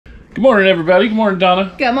Good morning, everybody. Good morning,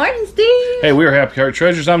 Donna. Good morning, Steve. Hey, we are Happy Cart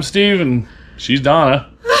Treasures. I'm Steve, and she's Donna.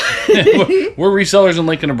 We're resellers in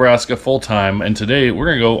Lincoln, Nebraska, full-time, and today we're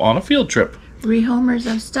going to go on a field trip. 3 homers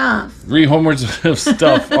of stuff. 3 homers of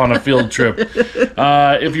stuff on a field trip.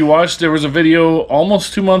 If you watched, there was a video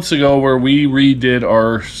almost 2 months ago where we redid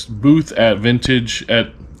our booth at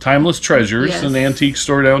Timeless Treasures, Yes. an antique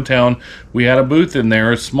store downtown. We had a booth in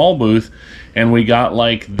there, a small booth, and we got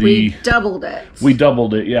like We doubled it. We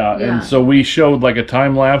doubled it, yeah. And so we showed like a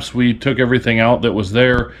time lapse. We took everything out that was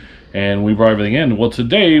there, and we brought everything in. Well,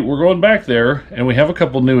 today we're going back there, and we have a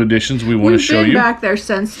couple new additions we want to show you. We've been back there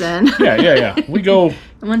since then. Yeah. We go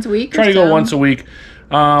once a week. Try to go once a week.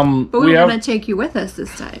 But we want to take you with us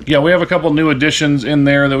this time. Yeah, we have a couple new additions in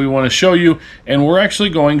there that we want to show you, and we're actually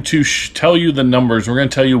going to tell you the numbers. We're going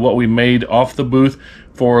to tell you what we made off the booth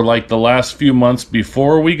for like the last few months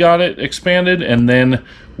before we got it expanded, and then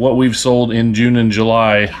what we've sold in June and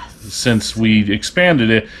July since we expanded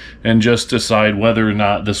it, and just decide whether or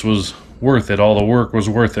not this was worth it. All the work was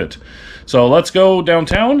worth it. So let's go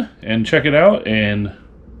downtown and check it out, and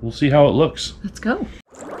we'll see how it looks. Let's go.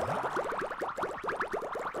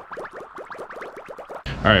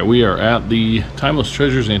 Alright, we are at the Timeless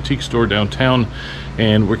Treasures Antique Store downtown,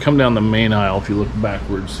 and we're coming down the main aisle. If you look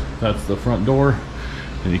backwards, that's the front door,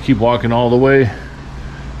 and you keep walking all the way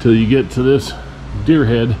till you get to this deer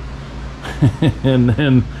head, and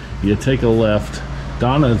then you take a left.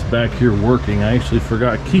 Donna is back here working. I actually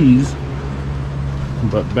forgot keys,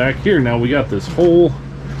 but back here now we got this whole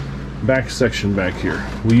back section back here.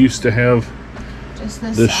 We used to have just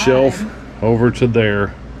this shelf over to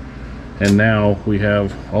there, and now we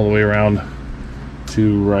have all the way around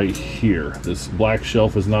to right here. This black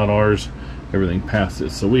shelf is not ours, everything past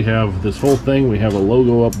it. So we have this whole thing. We have a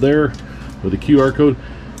logo up there with a QR code,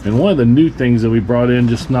 and one of the new things that we brought in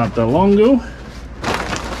just not that long ago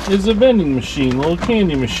is a vending machine, a little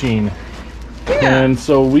candy machine. Yeah. And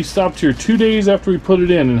so we stopped here 2 days after we put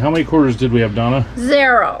it in. And how many quarters did we have, Donna?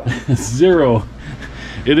 0. 0.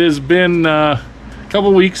 It has been a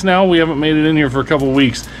couple weeks now. We haven't made it in here for a couple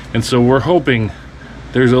weeks, and so we're hoping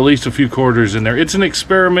there's at least a few quarters in there. It's an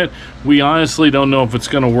experiment. We honestly don't know if it's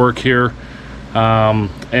going to work here. And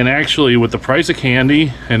actually, with the price of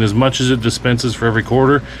candy and as much as it dispenses for every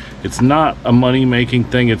quarter, it's not a money-making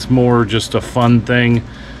thing. It's more just a fun thing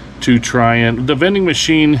to try. And the vending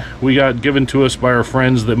machine we got given to us by our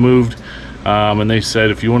friends that moved, and they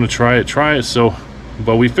said if you want to try it, try it. So,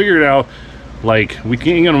 but we figured out, like, we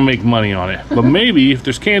ain't gonna make money on it, but maybe if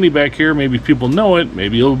there's candy back here, maybe people know it,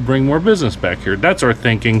 maybe it'll bring more business back here. That's our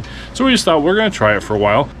thinking. So we just thought we're gonna try it for a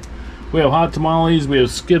while. We have hot tamales, we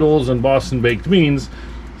have Skittles, and Boston baked beans.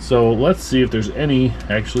 So let's see if there's any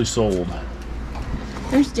actually sold.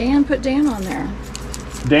 There's Dan. Put Dan on there.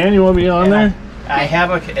 Dan, you want me on there? I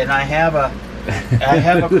have a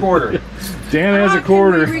quarter. Dan has a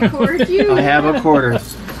quarter. Can we record you? I have a quarter,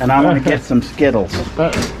 and I'm gonna get some Skittles.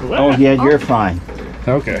 Oh yeah, you're fine.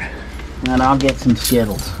 Okay. And I'll get some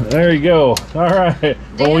Skittles. There you go. All right.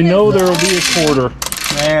 Well, we know there will be a quarter.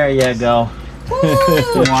 There you go.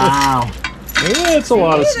 Wow. Yeah, it's a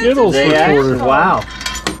lot of Skittles for a quarter. Wow.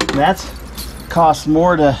 That's costs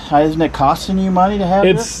more to. Isn't it costing you money to have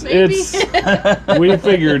this? We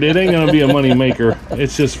figured it ain't gonna be a money maker.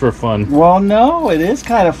 It's just for fun. Well, no, it is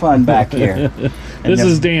kind of fun back here. This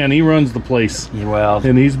is Dan. He runs the place. Well,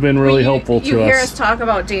 and he's been really helpful to us. You hear us talk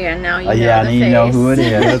about Dan now. You know yeah, the you face. know who it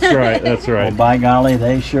is. That's right. That's right. Well, by golly,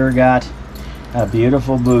 they sure got a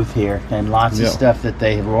beautiful booth here, and lots of stuff that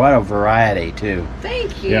they have. What a variety too.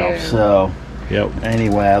 Thank you. Yeah. So,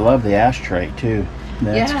 anyway, I love the ashtray too.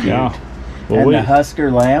 That's cute. Yeah. Well, And the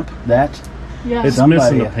Husker lamp, it's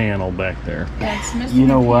missing a panel back there. Yeah, it's missing you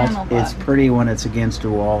know a what? panel It's button. pretty when it's against a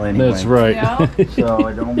wall anyway. That's right. Yeah. So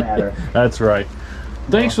it don't matter. That's right.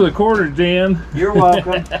 Thanks for the quarter, Dan. You're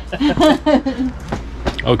welcome.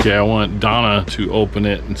 Okay, I want Donna to open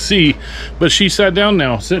it and see, but she sat down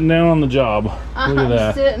now, sitting down on the job. Look at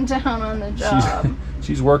that. Sitting down on the job.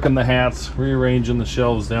 She's working the hats, rearranging the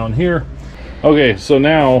shelves down here. Okay, so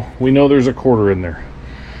now we know there's a quarter in there.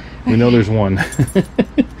 We know there's one.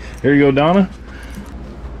 Here you go, Donna.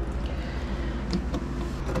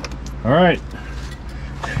 All right.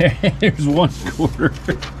 There's 1 quarter.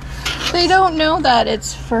 They don't know that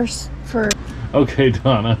it's for. Okay,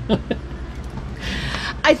 Donna.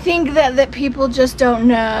 I think that people just don't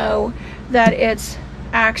know that it's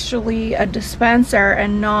actually a dispenser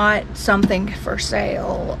and not something for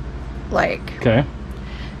sale. Like. Okay.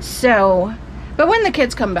 So, but when the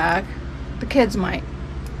kids come back, the kids might.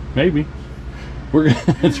 Maybe. We're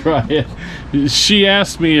gonna try it. She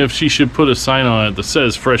asked me if she should put a sign on it that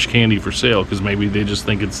says fresh candy for sale, because maybe they just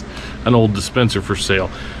think it's an old dispenser for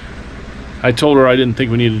sale. I told her I didn't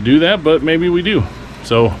think we needed to do that, but maybe we do.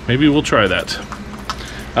 So maybe we'll try that.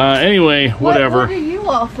 Anyway, whatever. What do you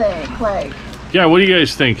all think? Like, yeah, what do you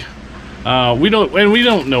guys think? We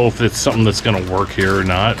don't know if it's something that's gonna work here or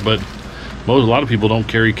not, but a lot of people don't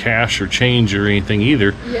carry cash or change or anything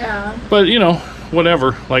either. yeah. But you know,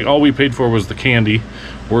 whatever. Like, all we paid for was the candy.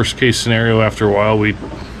 Worst case scenario, after a while, we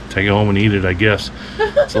take it home and eat it, I guess.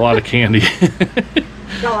 It's a lot of candy.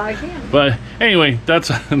 A lot of candy. But anyway,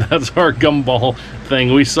 that's our gumball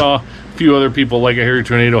thing. We saw a few other people, like a Hairy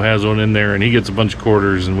Tornado has one in there, and he gets a bunch of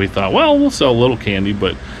quarters, and we thought, well, we'll sell a little candy,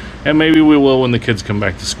 and maybe we will when the kids come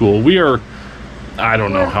back to school. We are, I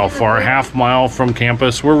don't know how far, a half mile from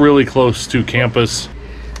campus. We're really close to campus.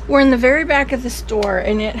 We're in the very back of the store,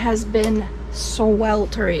 and it has been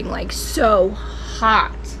sweltering, like so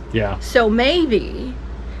hot. Yeah. So maybe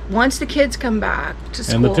once the kids come back to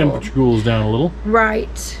school, And the temperature cools down a little.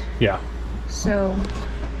 right? Yeah. So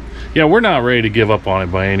Yeah, we're not ready to give up on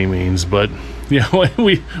it by any means, but yeah,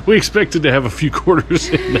 we expected to have a few quarters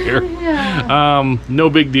in there. yeah. No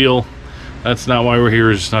big deal. That's not why we're here,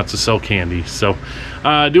 is not to sell candy. So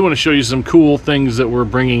I do want to show you some cool things that we're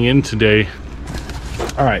bringing in today.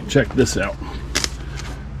 All right, check this out.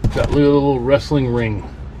 Got a little wrestling ring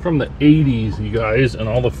from the 80s, you guys, and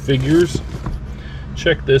all the figures.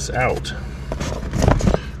 Check this out.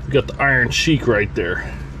 We got the Iron Sheik right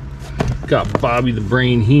there. Got Bobby the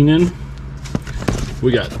Brain Heenan.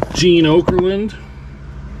 We got Gene Okerlund.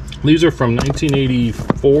 These are from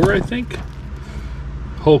 1984, I think.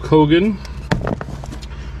 Hulk Hogan.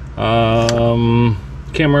 Can't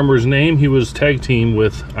remember his name. He was tag team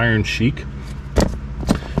with Iron Sheik.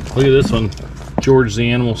 Look at this one. George the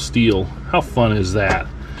Animal Steel. How fun is that?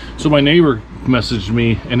 So my neighbor messaged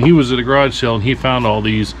me, and he was at a garage sale, and he found all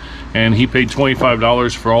these, and he paid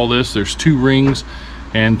 $25 for all this. There's 2 rings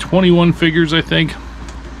and 21 figures, I think.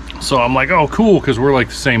 So I'm like, oh, cool, because we're like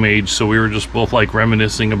the same age, so we were just both like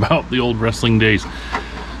reminiscing about the old wrestling days.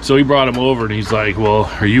 So he brought them over, and he's like, well,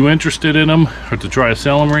 are you interested in them, or to try to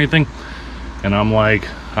sell them or anything? And I'm like,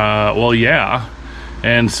 well, yeah.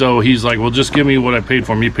 And so he's like, well, just give me what I paid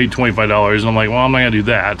for him. You paid $25. And I'm like, well, I'm not gonna do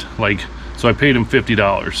that. Like, so I paid him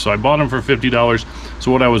 $50. So I bought him for $50.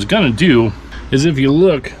 So what I was gonna do is, if you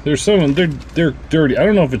look, there's some of them, they're dirty. I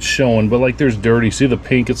don't know if it's showing, but like, there's dirty. See the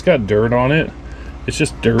pink? It's got dirt on it. It's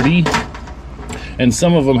just dirty. And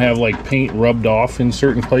some of them have like paint rubbed off in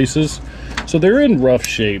certain places. So they're in rough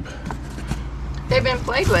shape. They've been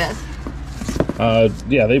played with.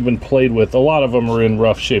 Yeah, they've been played with. A lot of them are in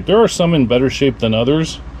rough shape. There are some in better shape than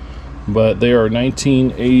others, but they are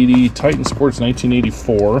 1980 Titan Sports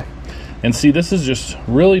 1984. And see, this is just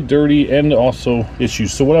really dirty and also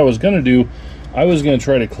issues. So what I was going to do, I was going to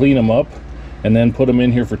try to clean them up and then put them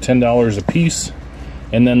in here for $10 a piece.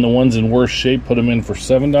 And then the ones in worse shape, put them in for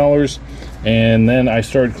 $7. And then I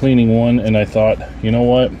started cleaning one, and I thought, you know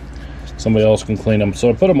what? Somebody else can clean them. So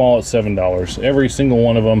I put them all at $7. Every single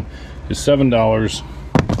one of them is $7.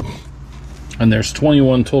 And there's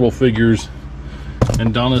 21 total figures.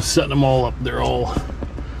 And Donna's setting them all up.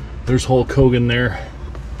 There's Hulk Hogan there.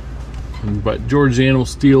 But George the Animal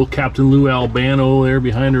Steel, Captain Lou Albano there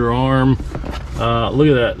behind her arm. Look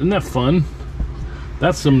at that. Isn't that fun?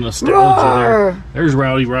 That's some nostalgia there. There's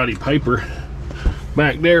Rowdy Piper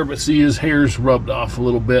back there, but see, his hair's rubbed off a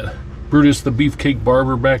little bit. Brutus the Beefcake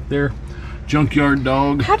Barber back there. Junkyard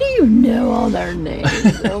Dog. How do you know all their names?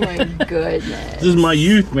 Oh my goodness. This is my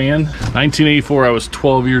youth, man. 1984, I was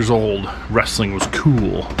 12 years old. Wrestling was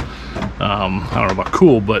cool. I don't know about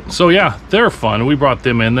cool, but so yeah, they're fun. We brought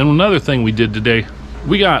them in. Then another thing we did today,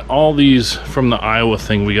 we got all these from the Iowa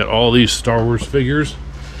thing. We got all these Star Wars figures.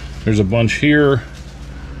 There's a bunch here,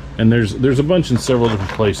 and there's a bunch in several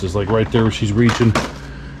different places, like right there where she's reaching.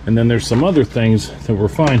 And then there's some other things that were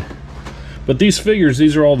fine. But these figures,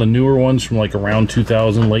 these are all the newer ones from like around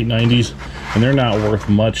 2000, late 90s, and they're not worth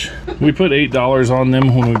much. We put $8 on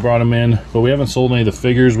them when we brought them in, but we haven't sold any of the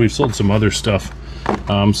figures. We've sold some other stuff.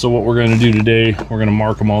 So what we're going to do today, we're going to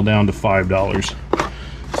mark them all down to $5.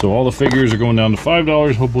 So all the figures are going down to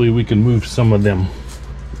 $5. Hopefully we can move some of them.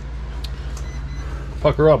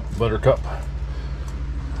 Pucker up, Buttercup.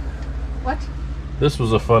 What? This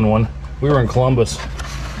was a fun one. We were in Columbus,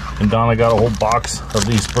 and Donna got a whole box of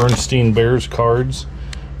these Bernstein Bears cards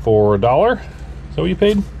for $1. Is that what you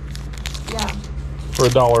paid? Yeah. For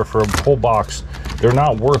 $1 for a whole box. They're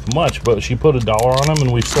not worth much, but she put $1 on them,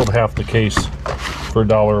 and we sold half the case for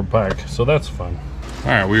 $1 a pack. So that's fun.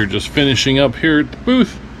 All right, we were just finishing up here at the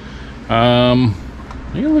booth. I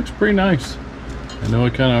think it looks pretty nice. I know I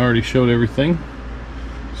kind of already showed everything,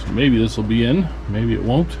 so maybe this will be in, maybe it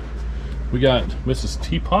won't. We got Mrs.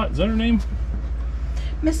 Teapot, is that her name?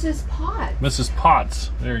 Mrs. Potts. Mrs.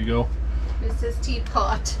 Potts, there you go. Mrs.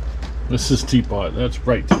 Teapot. Mrs. Teapot, that's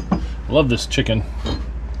right. I love this chicken.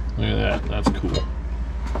 Look at that, that's cool.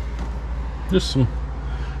 Just some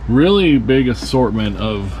really big assortment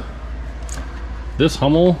of this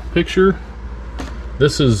Hummel picture.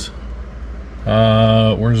 This is,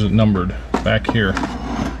 where is it numbered? Back here.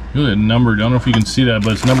 Really numbered, I don't know if you can see that,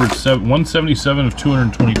 but it's numbered 177 of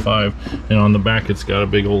 225. And on the back it's got a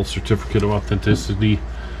big old certificate of authenticity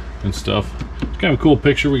and stuff. It's kind of a cool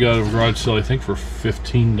picture. We got a garage sale, I think, for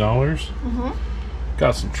 $15.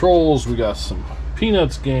 Got some trolls, we got some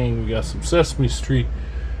Peanuts gang, we got some Sesame Street,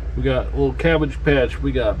 we got a little Cabbage Patch,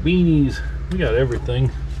 we got beanies, we got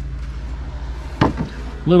everything. A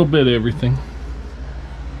little bit of everything.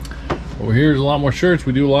 Over here's a lot more shirts.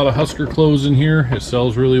 We do a lot of Husker clothes in here. It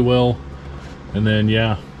sells really well. And then,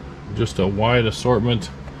 yeah, just a wide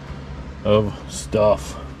assortment of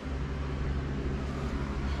stuff.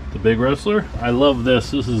 The Big Wrestler. I love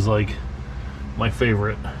this. This is like my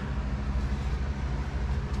favorite.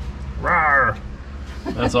 Rawr!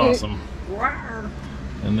 That's awesome. Rawr.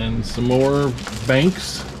 And then some more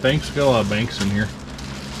banks. Banks, got a lot of banks in here.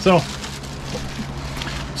 So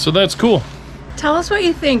that's cool. Tell us what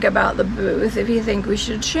you think about the booth. If you think we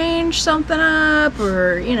should change something up,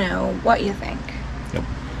 or you know what you think. Yep.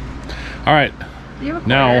 All right. Do you have a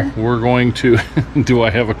Now quarter? we're going to. Do I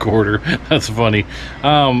have a quarter? That's funny.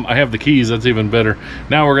 I have the keys. That's even better.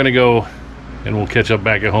 Now we're gonna go, and we'll catch up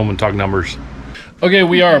back at home and talk numbers. Okay,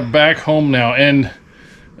 we are back home now, and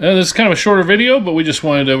this is kind of a shorter video, but we just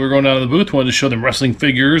wanted to. We're going down to the booth. Wanted to show them wrestling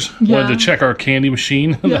figures. Yeah. Wanted to check our candy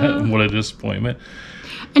machine. Yeah. What a disappointment.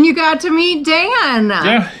 And you got to meet Dan.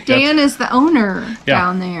 Yeah, Dan is the owner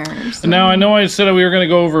down there. So. Now, I know I said we were going to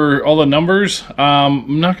go over all the numbers.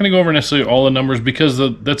 I'm not going to go over necessarily all the numbers because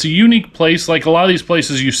that's a unique place. Like a lot of these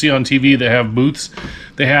places you see on TV that have booths,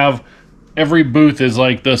 they have every booth is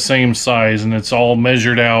like the same size and it's all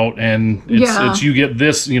measured out, and it's you get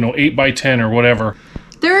this, 8 by 10 or whatever.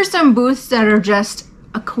 There are some booths that are just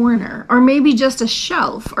a corner, or maybe just a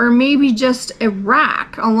shelf, or maybe just a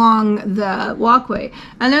rack along the walkway.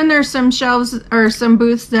 And then there's some shelves or some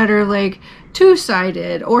booths that are like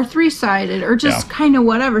 2-sided or 3-sided or just kind of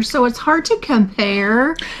whatever. So it's hard to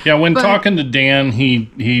compare. Yeah, when talking to Dan, he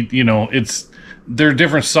they're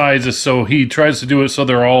different sizes, so he tries to do it so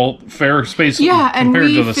they're all fair space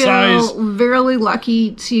compared to the size. Yeah, and we feel very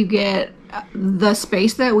lucky to get the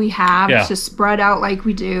space that we have to spread out like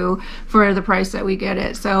we do for the price that we get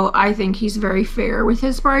it. So I think he's very fair with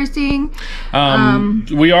his pricing.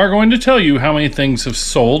 We are going to tell you how many things have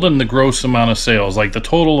sold and the gross amount of sales, like the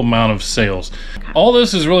total amount of sales. Okay. All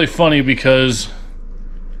this is really funny because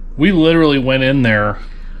we literally went in there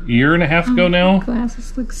a year and a half ago now.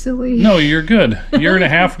 Glasses look silly. No, you're good. A year and a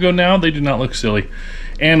half ago now, they do not look silly.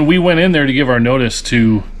 And we went in there to give our notice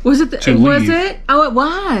to Was it? Oh, it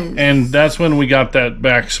was. And that's when we got that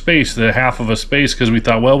back space, the half of a space, because we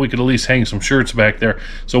thought, well, we could at least hang some shirts back there.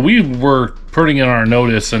 So we were putting in our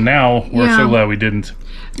notice, and now we're so glad we didn't.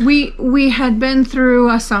 We had been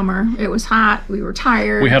through a summer. It was hot. We were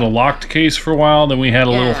tired. We had a locked case for a while. Then we had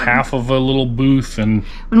a little half of a little booth. And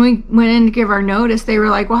when we went in to give our notice, they were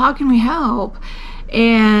like, well, how can we help?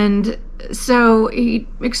 And so he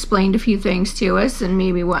explained a few things to us and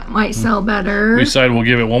maybe what might sell better. We decided we'll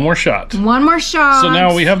give it one more shot. One more shot. So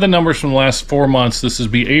now we have the numbers from the last 4 months. This is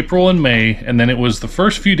be April and May, and then it was the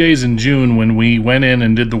first few days in June when we went in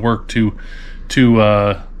and did the work to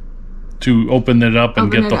open it up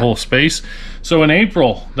and get the whole space. So in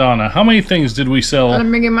April, Donna, how many things did we sell? Let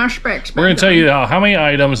me get my specs. We're going to tell you how many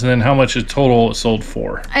items and then how much total it sold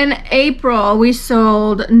for. In April, we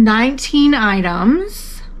sold 19 items.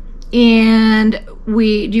 And do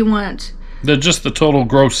you want just the total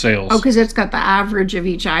gross sales? Oh, because it's got the average of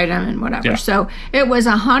each item and whatever. Yeah. So it was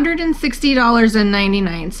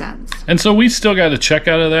 $160.99. And so we still got a check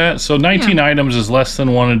out of that. So 19 items is less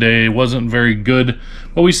than one a day. It wasn't very good,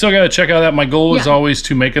 but we still got a check out of that. My goal was always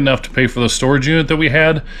to make enough to pay for the storage unit that we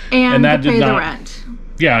had, and that did not. The rent.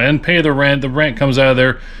 Yeah, and pay the rent. The rent comes out of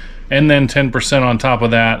there, and then 10% on top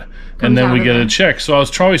of that, and then we get a check. So I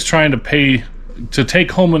was always trying to take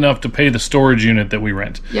home enough to pay the storage unit that we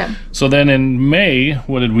rent. Yeah. So then in May,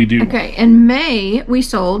 what did we do? Okay, in May, we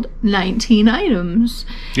sold 19 items.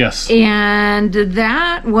 Yes. And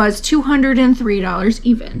that was $203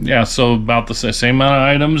 even. Yeah, so about the same amount of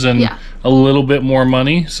items and a little bit more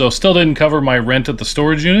money. So still didn't cover my rent at the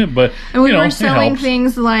storage unit, but and we were selling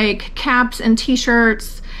things like caps and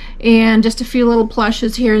t-shirts and just a few little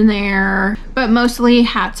plushes here and there, but mostly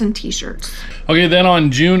hats and t-shirts. Okay, then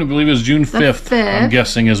on June, I believe it was June 5th, I'm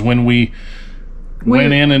guessing, is when we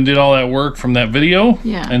went in and did all that work from that video.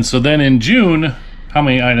 Yeah. And so then in June, how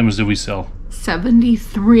many items did we sell?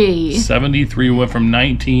 73. 73. We went from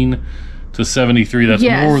 19 to 73. That's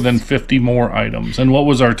more than 50 more items. And what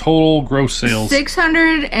was our total gross sales?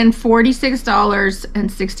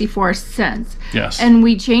 $646.64. Yes. And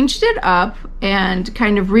we changed it up and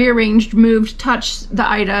kind of rearranged, moved, touched the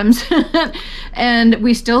items. And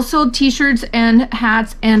we still sold t-shirts and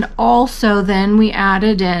hats, and also then we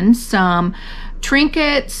added in some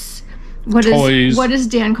trinkets. Toys. What does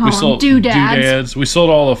Dan call them? Doodads. We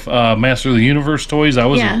sold all of Master of the Universe toys. That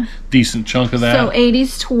was a decent chunk of that. So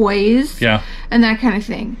 80s toys. Yeah. And that kind of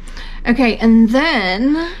thing. Okay, and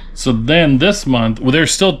then... So then this month, well,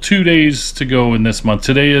 there's still 2 days to go in this month.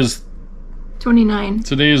 Today is 29.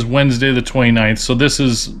 Today is Wednesday the 29th. So this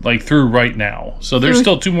is like through right now. So there's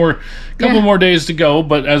still couple more days to go.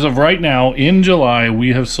 But as of right now, in July,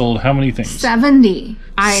 we have sold how many things? 70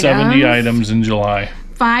 items. 70 items in July.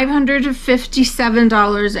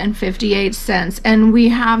 $557.58, and we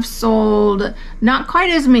have sold not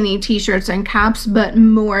quite as many t-shirts and caps, but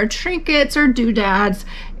more trinkets or doodads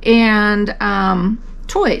and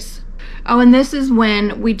toys. Oh, and this is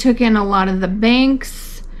when we took in a lot of the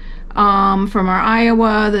banks from our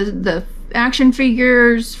Iowa, the action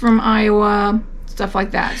figures from Iowa, stuff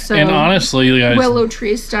like that. So, and honestly, guys, willow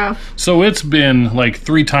tree stuff. So it's been like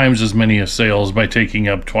 3 times as many as sales by taking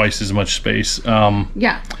up twice as much space.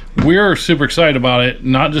 Yeah. We're super excited about it,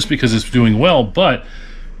 not just because it's doing well, but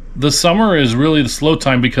the summer is really the slow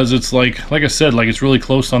time because it's like I said, like it's really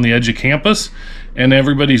close on the edge of campus and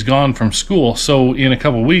everybody's gone from school. So in a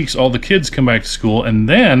couple weeks, all the kids come back to school, and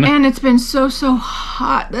it's been so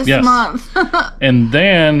hot this month. And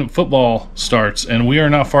then football starts, and we are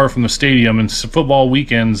not far from the stadium, and football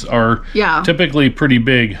weekends are typically pretty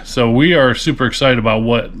big. So we are super excited about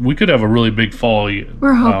what we could have a really big fall.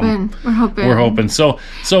 We're hoping. We're hoping. So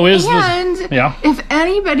if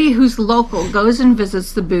anybody who's local goes and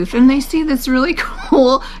visits the booth and they see this really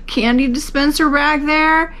cool candy dispenser back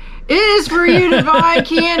there, it is for you to buy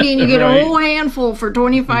candy, and you get a whole handful for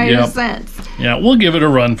 25 cents. Yeah, we'll give it a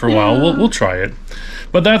run for a while. We'll try it.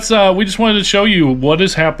 But that's we just wanted to show you what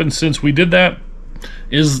has happened since we did that.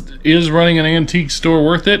 Is running an antique store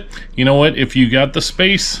worth it? You know what? If you got the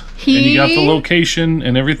space and you got the location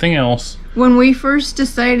and everything else. When we first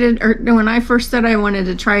decided, or when I first said I wanted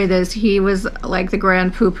to try this, he was like the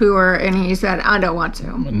grand poo-pooer, and he said, I don't want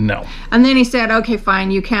to. No. And then he said, okay,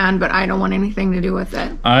 fine, you can, but I don't want anything to do with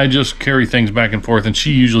it. I just carry things back and forth, and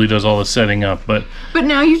she usually does all the setting up, but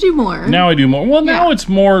now you do more. Now I do more. Well, now it's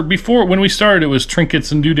more. Before, when we started, it was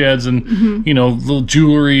trinkets and doodads and, little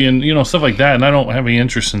jewelry and, stuff like that, and I don't have any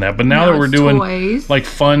interest in that. But now that we're doing toys, like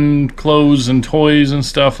fun clothes and toys and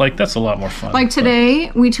stuff, like that's a lot more fun. Like today,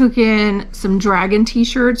 we took in some dragon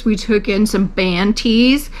t-shirts, we took in some band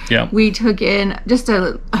tees, we took in just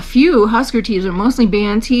a few Husker tees, but mostly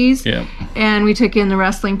band tees, and we took in the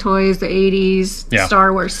wrestling toys, the 80s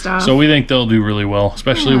Star Wars stuff. So we think they'll do really well,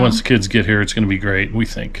 especially once the kids get here. It's going to be great, we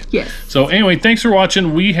think. Yes. So anyway, thanks for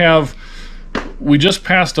watching. We just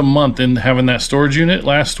passed a month in having that storage unit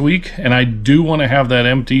last week, and I do want to have that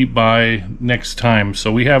empty by next time.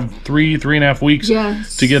 So we have 3.5 weeks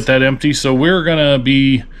to get that empty. So we're going to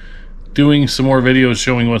be doing some more videos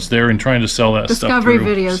showing what's there and trying to sell that discovery stuff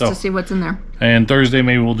through. videos to see what's in there. And Thursday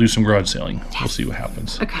maybe we'll do some garage selling. We'll see what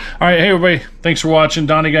happens. Okay. All right, hey everybody, thanks for watching.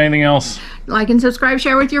 Donnie, got anything else? Like and subscribe,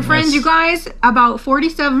 share with your friends. You guys, about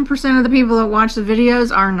 47% of the people that watch the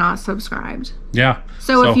videos are not subscribed. Yeah.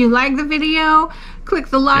 So if you like the video, click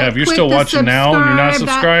the like. Yeah, if you're still watching now and you're not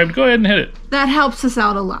subscribed, go ahead and hit it. That helps us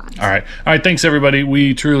out a lot. All right, thanks everybody.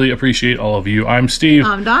 We truly appreciate all of you. I'm Steve.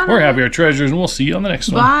 I'm Donna. We're Happy Our Treasures, and we'll see you on the next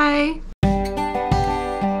one. Bye.